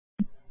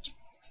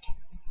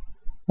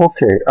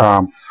Okay,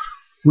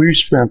 we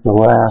spent the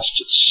last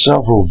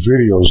several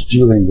videos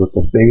dealing with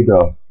the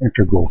beta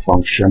integral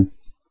function.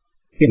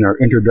 In our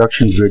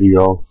introduction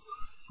video,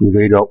 we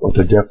laid out what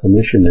the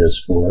definition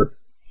is for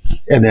it.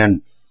 And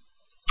then,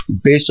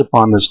 based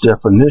upon this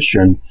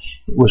definition,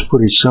 it was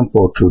pretty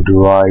simple to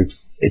derive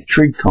a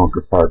trig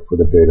counterpart for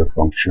the beta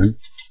function.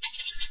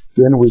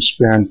 Then we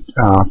spent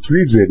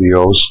 3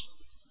 videos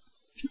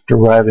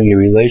deriving a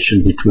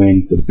relation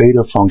between the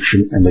beta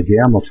function and the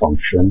gamma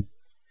function.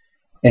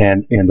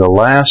 And in the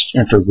last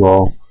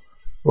integral,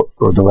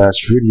 or the last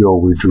video,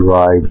 we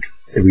derived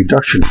a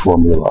reduction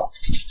formula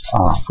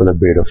for the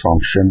beta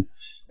function.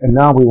 And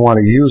now we want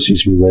to use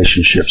these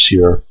relationships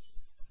here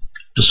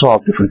to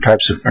solve different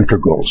types of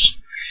integrals.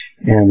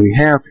 And we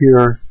have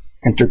here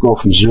integral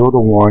from 0 to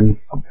 1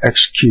 of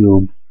x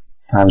cubed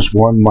times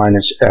 1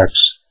 minus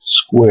x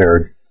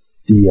squared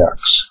dx.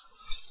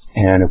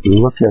 And if we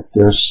look at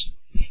this,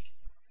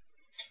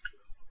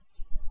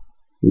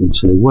 we can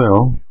say,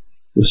 well,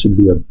 this would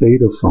be a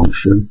beta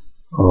function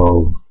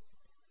of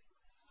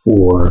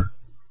 4,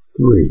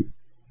 3.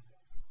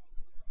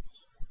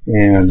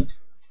 And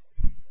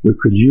we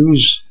could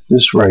use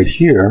this right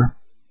here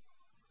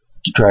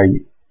to try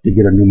to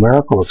get a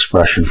numerical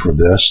expression for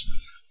this.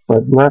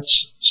 But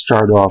let's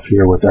start off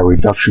here with our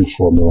reduction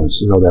formula and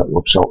see how that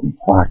works out in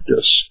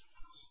practice.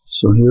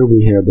 So here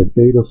we have the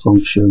beta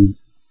function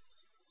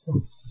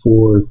of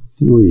 4,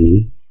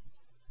 3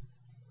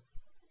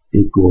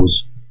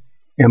 equals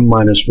m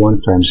minus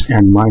 1 times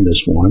n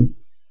minus 1.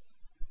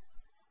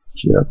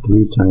 So you have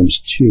 3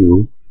 times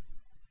 2.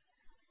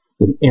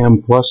 Then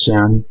m plus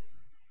n,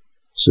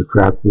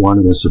 subtract 1,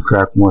 and then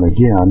subtract 1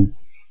 again.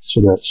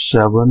 So that's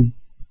 7,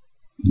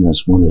 and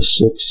this 1 is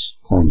 6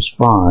 times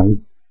 5,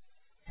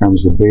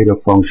 times the beta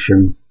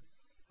function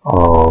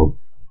of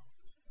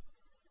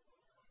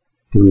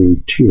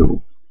 3,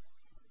 2.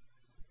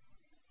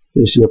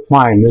 You see,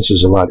 applying this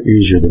is a lot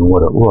easier than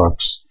what it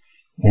looks.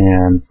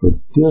 And for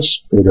this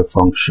beta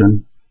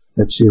function,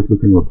 let's see if we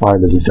can apply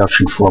the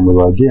reduction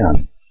formula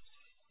again.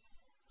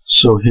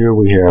 So here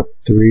we have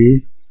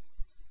 3,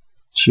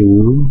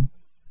 2,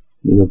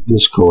 we have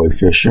this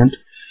coefficient,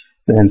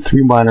 then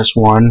 3 minus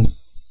 1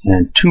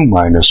 and 2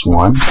 minus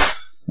 1.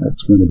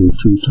 That's going to be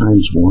 2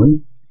 times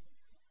 1.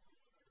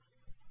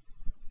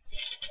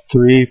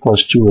 3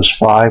 plus 2 is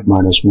 5,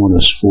 minus 1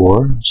 is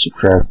 4.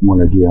 Subtract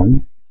 1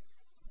 again.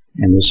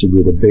 And this would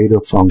be the beta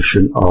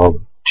function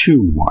of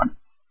 2, 1.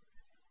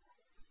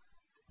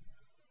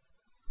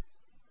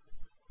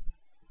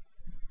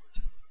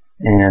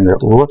 And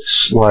it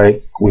looks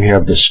like we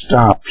have to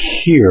stop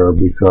here,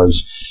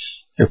 because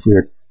if we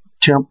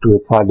attempt to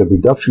apply the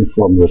reduction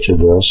formula to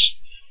this,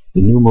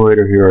 the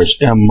numerator here is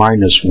m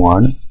minus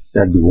 1,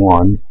 that'd be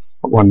 1,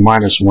 but 1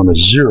 minus 1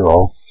 is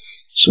 0,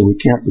 so we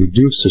can't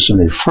reduce this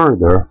any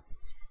further.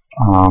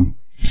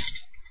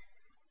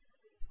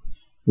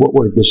 What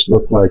would this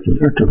look like in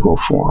integral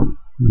form?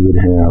 We would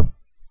have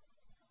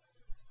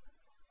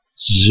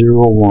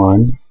 0,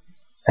 1,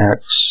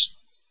 x,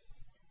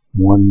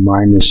 1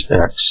 minus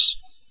x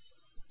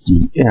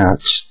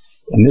dx,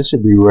 and this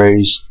would be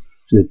raised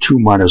to the 2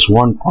 minus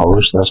 1 power,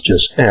 so that's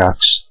just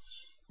x.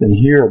 Then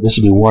here, this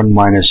would be 1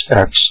 minus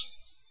x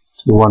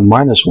to the 1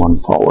 minus 1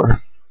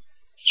 power,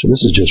 so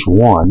this is just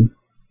 1.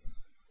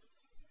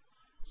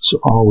 So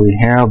all we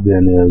have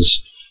then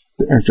is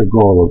the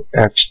integral of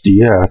x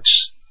dx,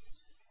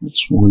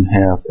 that's 1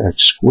 half x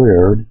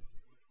squared,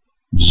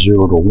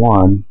 0 to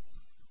 1,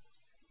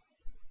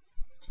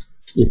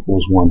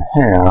 equals 1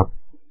 half.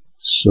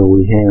 So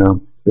we have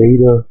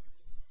beta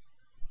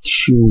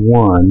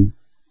q1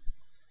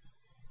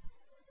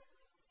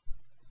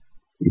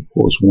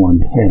 equals 1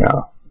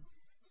 half.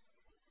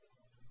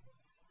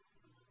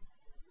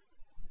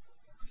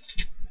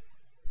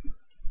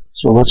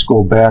 So let's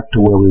go back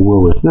to where we were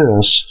with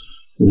this.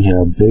 We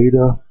have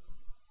beta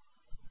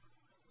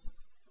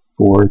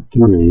 4,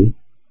 3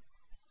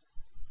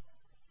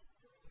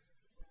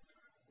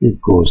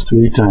 equals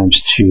 3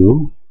 times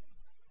 2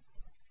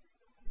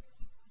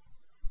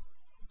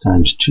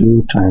 times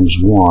 2 times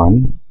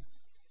 1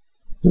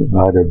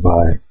 divided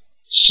by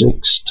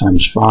 6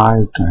 times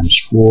 5 times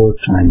 4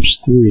 times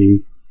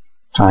 3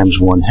 times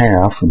 1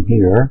 half from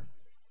here.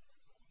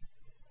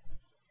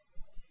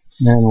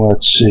 And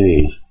let's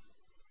see,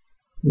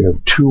 we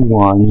have 2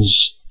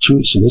 ones, so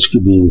this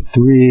could be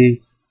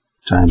 3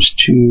 times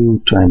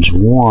 2 times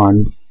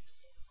 1,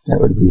 that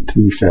would be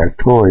 3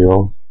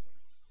 factorial,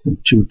 and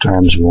 2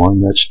 times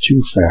 1, that's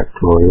 2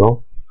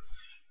 factorial,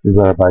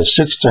 divided by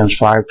 6 times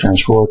 5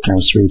 times 4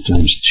 times 3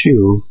 times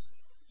 2,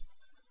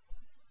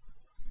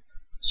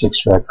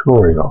 6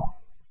 factorial.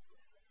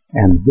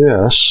 And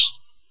this,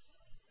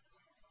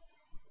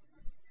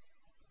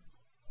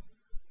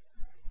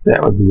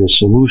 that would be the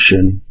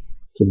solution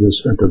to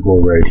this integral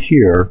right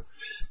here.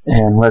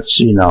 And let's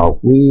see now,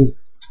 if we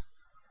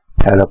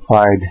had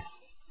applied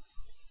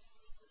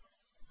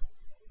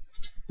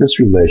this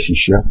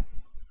relationship,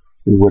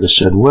 we would have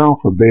said, well,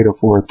 for beta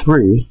 4,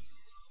 3,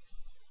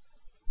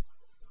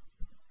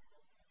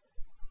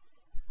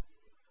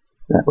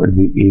 that would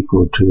be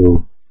equal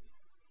to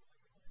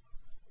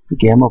the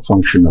gamma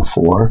function of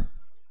 4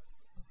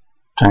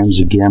 times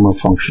the gamma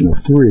function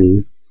of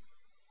 3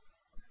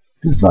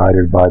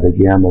 divided by the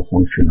gamma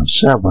function of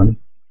 7.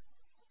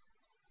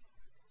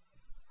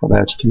 Well,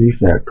 that's 3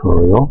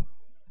 factorial.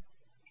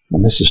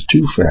 And this is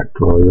 2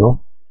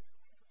 factorial.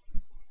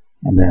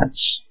 And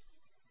that's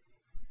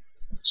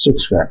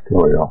 6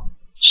 factorial.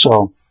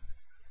 So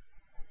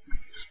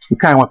we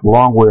kind of went the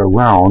long way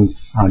around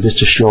just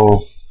to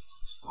show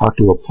how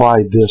to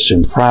apply this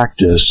in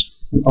practice.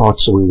 And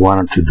also we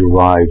wanted to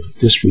derive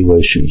this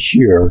relation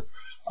here.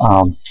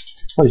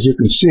 As you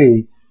can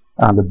see,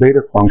 the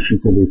beta function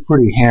can be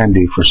pretty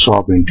handy for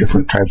solving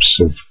different types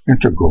of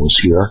integrals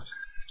here.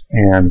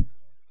 And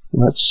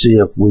let's see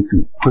if we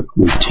can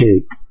quickly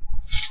take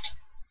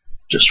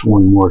just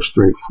one more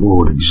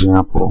straightforward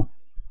example.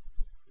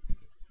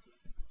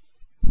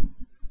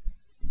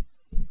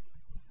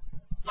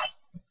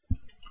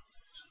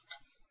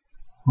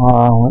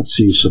 Let's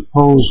see,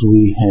 suppose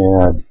we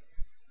had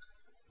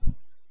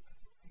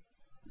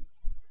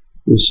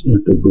this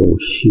integral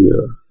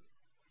here,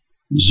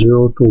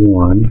 0 to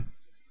 1,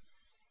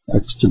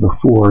 x to the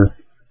 4th,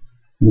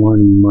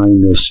 1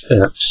 minus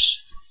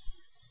x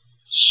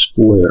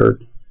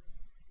squared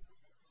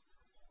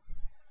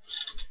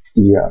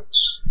dx.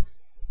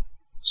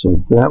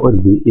 So that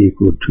would be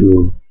equal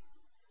to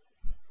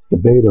the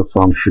beta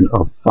function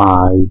of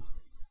 5,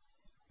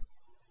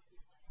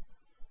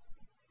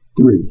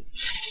 3.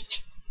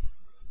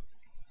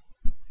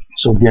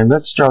 So again,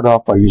 let's start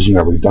off by using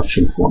our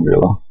reduction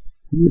formula.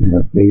 We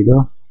have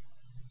beta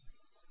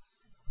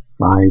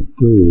 5,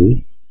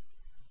 3.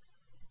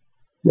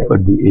 That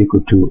would be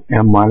equal to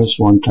m minus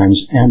 1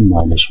 times n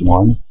minus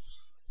 1.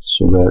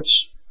 So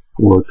that's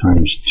 4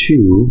 times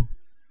 2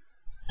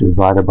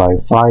 divided by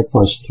 5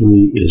 plus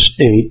 3 is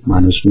 8,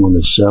 minus 1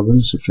 is 7,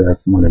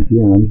 subtract 1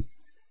 again,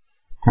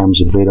 times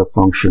the beta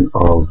function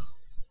of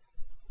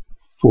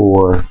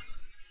 4,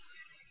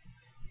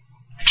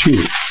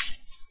 2.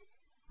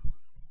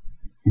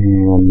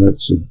 And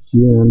let's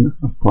again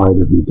apply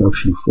the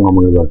reduction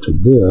formula to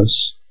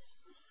this.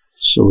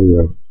 So we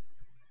have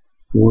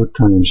 4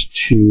 times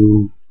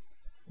 2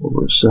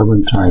 over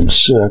 7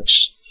 times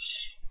 6.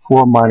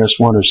 4 minus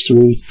 1 is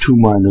 3. 2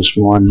 minus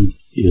 1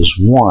 is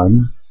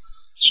 1.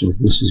 So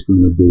this is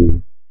going to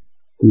be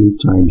 3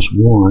 times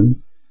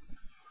 1.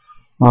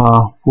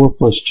 4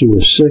 plus 2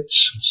 is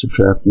 6.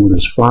 Subtract 1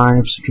 is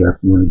 5.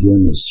 Subtract 1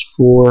 again is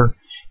 4.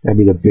 That'd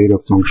be the beta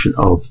function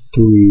of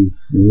 3,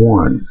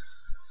 1.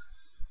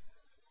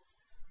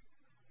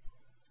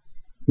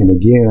 And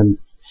again,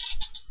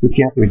 we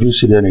can't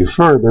reduce it any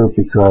further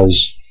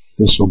because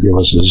this will give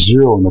us a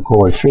 0 in the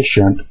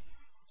coefficient.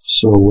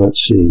 So let's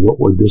see, what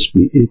would this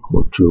be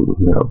equal to?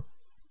 We have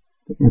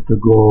the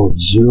integral of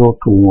 0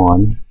 to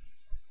 1,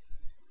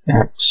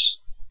 x,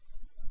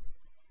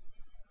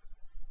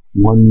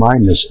 1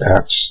 minus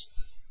x,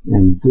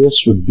 and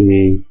this would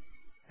be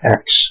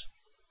x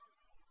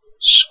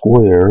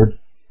squared,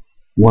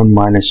 1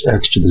 minus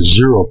x to the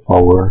 0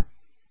 power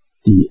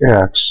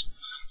dx.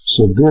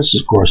 So this,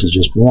 of course, is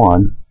just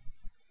 1.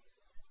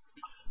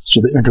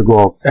 So the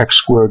integral of x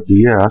squared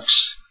dx,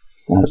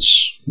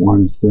 that's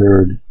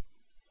 1/3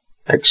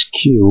 x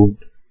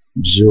cubed,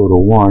 0 to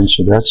 1,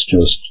 so that's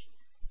just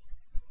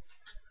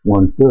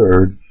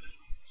 1/3.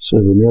 So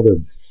there's another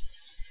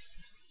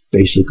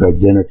basic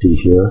identity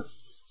here.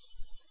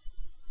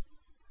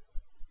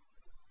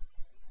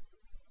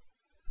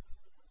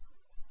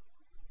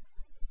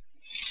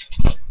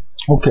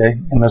 Okay,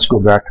 and let's go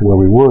back to where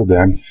we were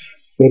then.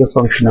 Beta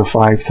function of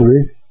 5,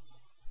 3.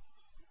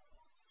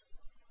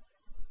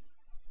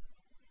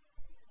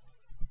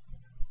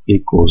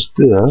 Equals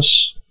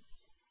this.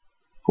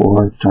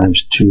 4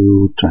 times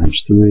 2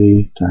 times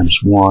 3 times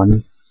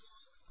 1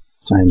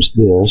 times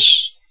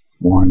this,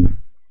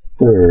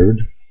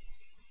 1/3,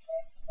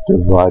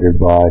 divided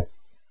by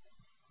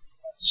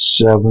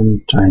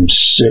 7 times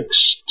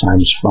 6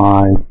 times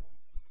 5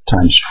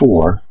 times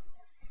 4.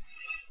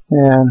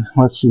 And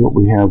let's see what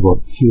we have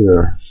up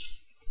here.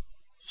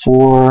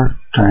 4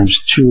 times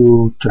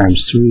 2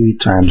 times 3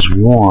 times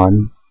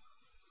 1,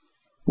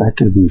 that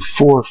could be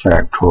 4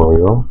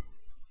 factorial,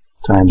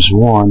 times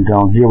 1.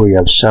 Down here we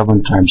have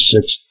 7 times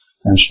 6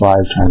 times 5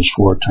 times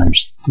 4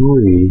 times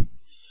 3.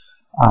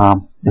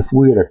 If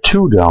we had a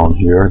 2 down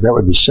here, that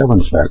would be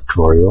 7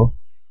 factorial.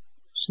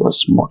 So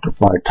let's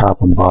multiply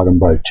top and bottom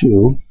by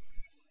 2.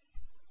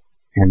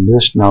 And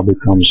this now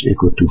becomes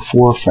equal to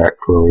 4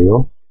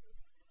 factorial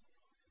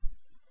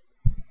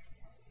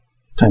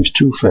times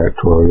 2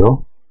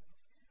 factorial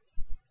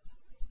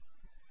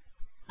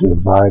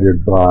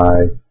divided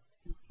by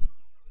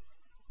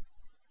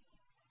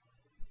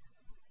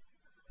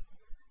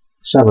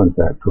 7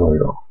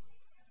 factorial.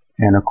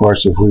 And of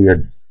course, if we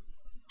had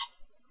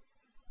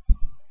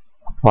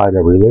applied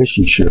a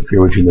relationship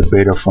here between the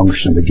beta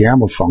function and the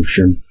gamma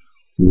function,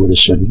 we would have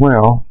said,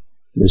 well,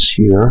 this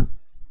here,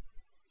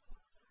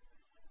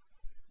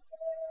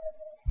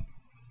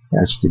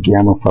 that's the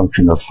gamma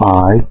function of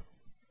 5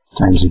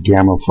 times the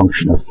gamma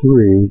function of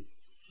 3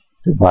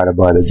 divided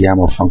by the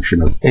gamma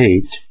function of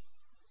 8.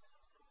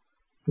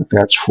 But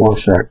that's 4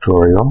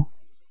 factorial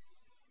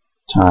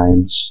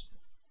times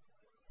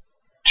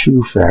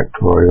 2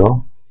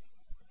 factorial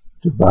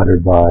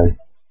divided by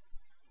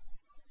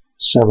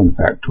 7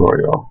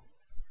 factorial.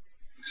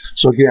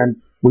 So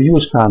again, we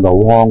use kind of a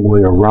long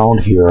way around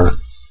here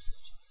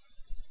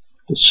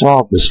to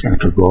solve this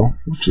integral,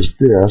 which is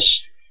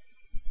this.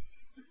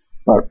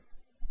 But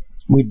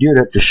we did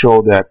it to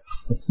show that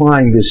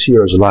applying this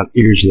here is a lot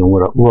easier than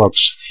what it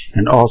looks,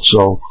 and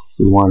also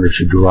we wanted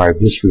to derive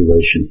this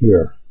relation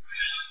here.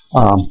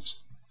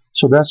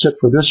 So that's it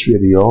for this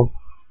video.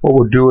 What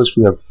we'll do is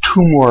we have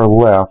 2 more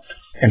left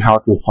in how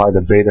to apply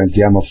the beta and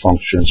gamma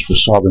functions for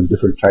solving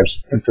different types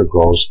of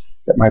integrals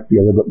that might be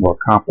a little bit more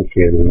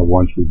complicated than the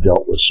ones we've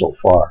dealt with so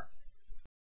far.